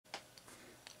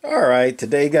Alright,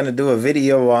 today gonna do a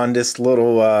video on this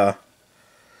little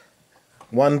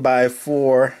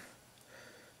 1x4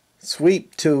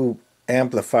 sweep tube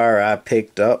amplifier I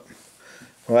picked up.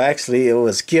 Well, actually it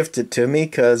was gifted to me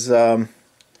because it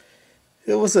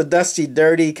was a dusty,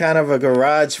 dirty kind of a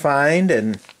garage find,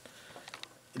 and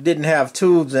it didn't have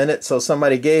tubes in it, so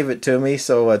somebody gave it to me.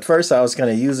 So at first I was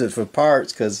going to use it for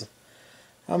parts because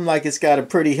I'm like, it's got a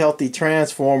pretty healthy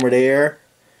transformer there.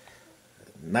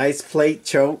 Nice plate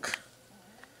choke.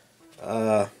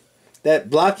 That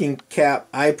blocking cap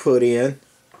I put in,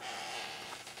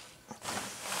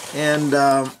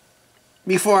 and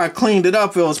before I cleaned it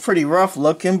up, it was pretty rough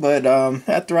looking. But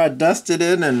after I dusted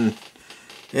it and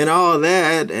all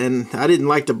that, and I didn't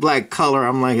like the black color,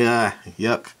 I'm like,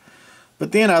 yuck.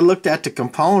 But then I looked at the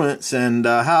components and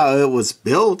how it was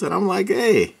built, and I'm like,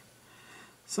 hey,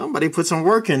 somebody put some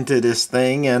work into this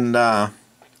thing and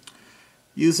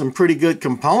use some pretty good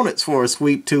components for a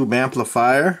sweep tube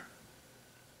amplifier.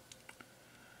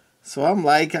 So I'm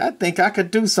like, I think I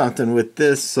could do something with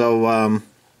this. So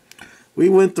we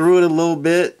went through it a little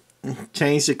bit,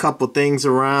 changed a couple things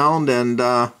around, and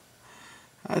I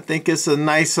think it's a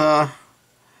nice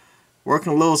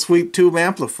working little sweep tube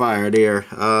amplifier there.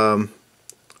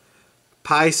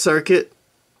 Pi circuit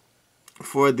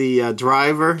for the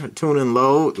driver, tune and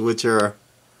load, which are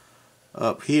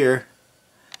up here.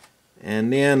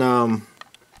 And then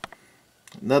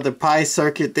another Pi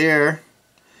circuit there,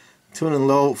 tune and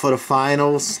load for the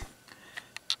finals.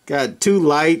 Got two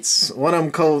lights. One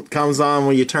of them comes on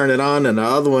when you turn it on, and the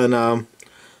other one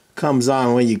comes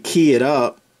on when you key it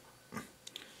up.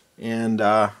 And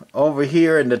over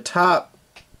here in the top,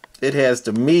 it has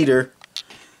the meter,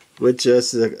 which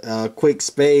is a quick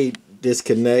spade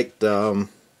disconnect, so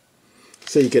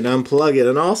you can unplug it.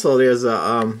 And also there's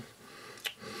a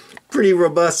pretty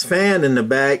robust fan in the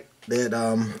back that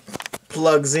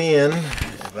plugs in,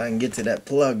 if I can get to that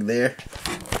plug there,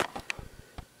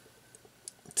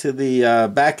 to the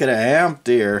back of the amp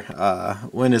there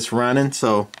when it's running.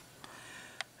 So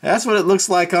that's what it looks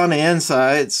like on the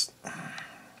insides.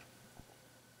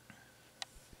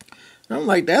 I'm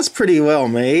like, that's pretty well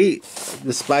made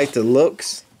despite the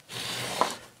looks.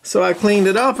 So I cleaned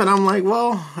it up, and I'm like,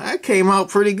 well, that came out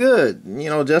pretty good, you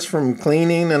know, just from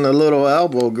cleaning and a little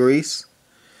elbow grease.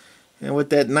 And with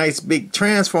that nice big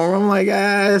transformer, I'm like,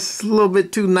 it's a little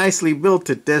bit too nicely built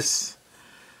at this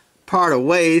part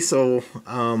away. So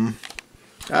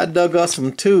I dug up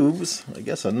some tubes. I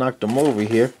guess I knocked them over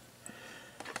here.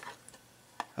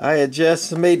 I had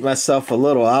just made myself a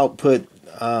little output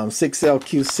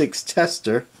 6LQ6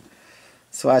 tester.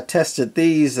 So I tested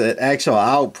these at actual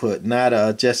output,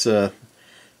 not just a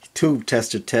tube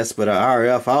tester test, but a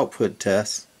RF output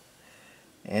test.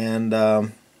 And I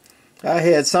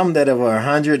had some that were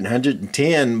 100 and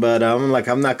 110, but I'm like,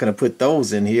 I'm not going to put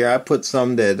those in here. I put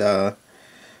some that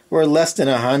were less than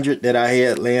 100 that I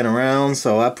had laying around.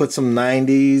 So I put some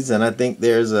 90s, and I think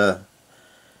there's a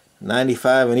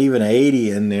 95 and even an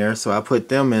 80 in there. So I put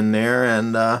them in there,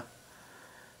 and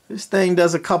this thing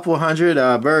does a couple hundred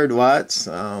bird watts.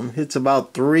 Hits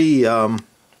about 3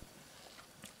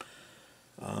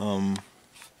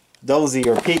 dozy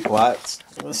or peak watts.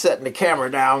 I'm setting the camera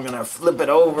down. I'm gonna flip it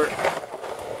over.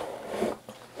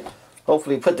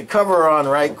 Hopefully put the cover on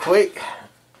right quick.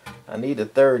 I need a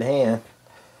third hand.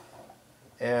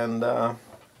 And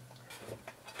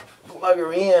plug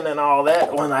her in and all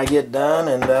that when I get done.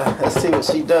 And let's see what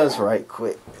she does right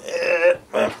quick.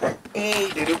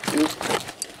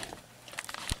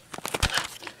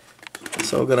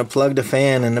 So we're gonna plug the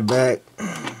fan in the back,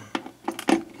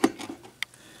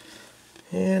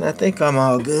 and I think I'm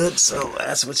all good. So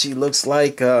that's what she looks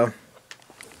like with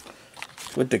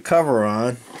the cover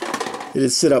on.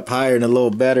 It'd sit up higher and a little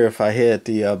better if I had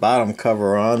the bottom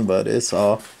cover on, but it's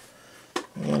off.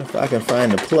 And if I can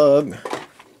find the plug,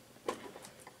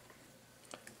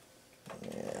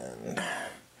 and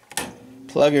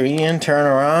plug her in, turn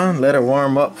her on, let her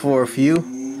warm up for a few.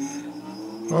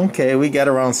 Okay, we got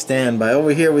her on standby.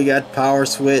 Over here we got power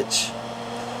switch,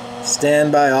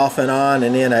 standby off and on,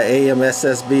 and then an AM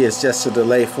SSB is just a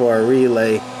delay for a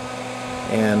relay.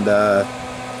 And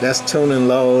that's tune and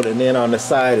load, and then on the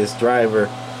side is driver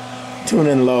tune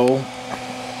and low.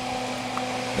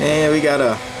 And we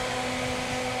got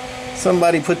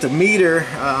somebody put the meter,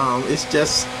 it's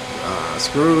just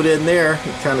screwed in there.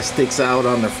 It kind of sticks out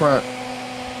on the front.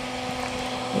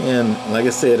 And like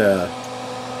I said,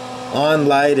 on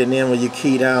light, and then when you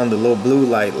key down, the little blue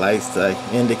light lights to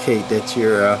indicate that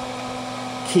you're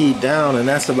keyed down, and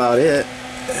that's about it.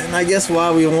 And I guess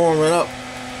while we're warming up,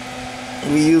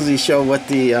 we usually show what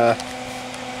the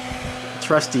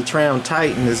trusty Tram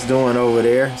Titan is doing over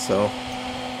there. So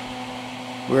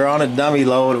we're on a dummy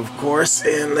load, of course,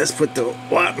 and let's put the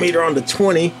watt meter on the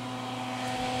 20,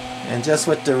 and just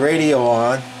with the radio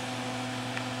on,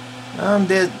 I'm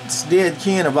dead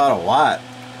keying about a watt.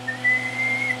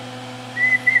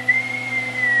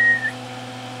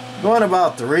 Going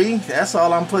about 3. That's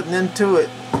all I'm putting into it.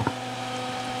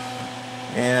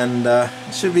 And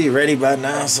it should be ready by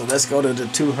now, so let's go to the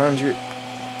 200.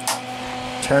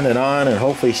 Turn it on, and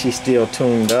hopefully she's still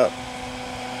tuned up.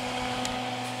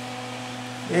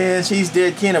 And she's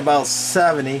dead keying about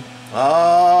 70.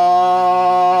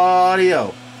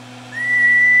 Audio.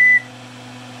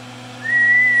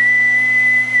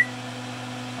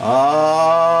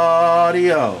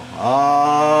 Audio.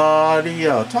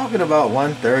 Audio. Talking about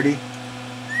 130.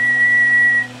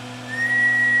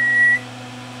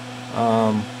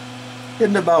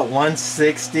 Hitting about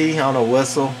 160 on a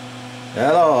whistle.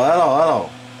 Hello, hello, hello.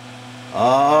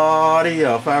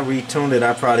 Audio. If I retuned it,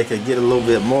 I probably could get a little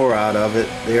bit more out of it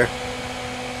there.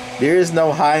 There is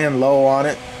no high and low on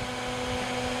it,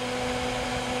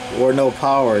 or no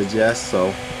power adjust,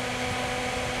 so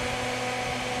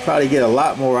probably get a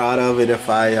lot more out of it if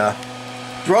I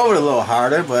drove it a little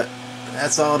harder. But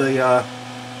that's all the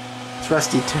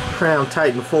trusty Tram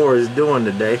Titan 4 is doing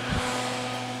today.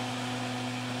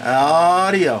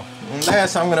 Audio. And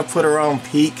last, I'm going to put her on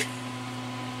peak.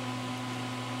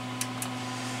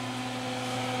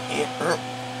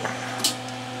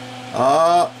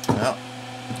 Well,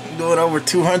 doing over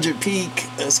 200 peak.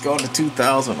 Let's go to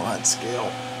 2,000 watt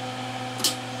scale.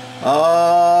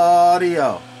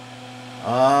 Audio.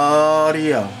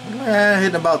 Audio.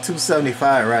 Hitting about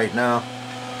 275 right now.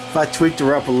 If I tweaked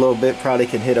her up a little bit, probably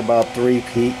can hit about 3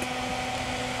 peak.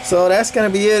 So that's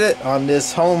gonna be it on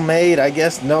this homemade, I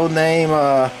guess, no name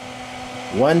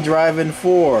one driving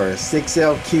 4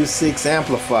 6LQ6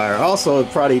 amplifier. Also,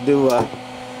 it'd probably do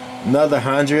another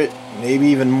 100, maybe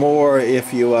even more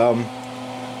if you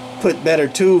put better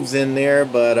tubes in there.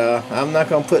 But I'm not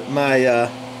gonna put my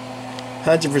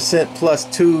 100% plus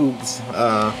tubes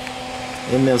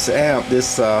in this amp.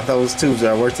 Those tubes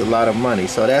are worth a lot of money.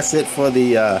 So that's it for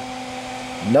the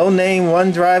no name one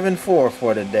driving 4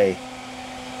 for today.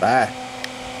 Bye.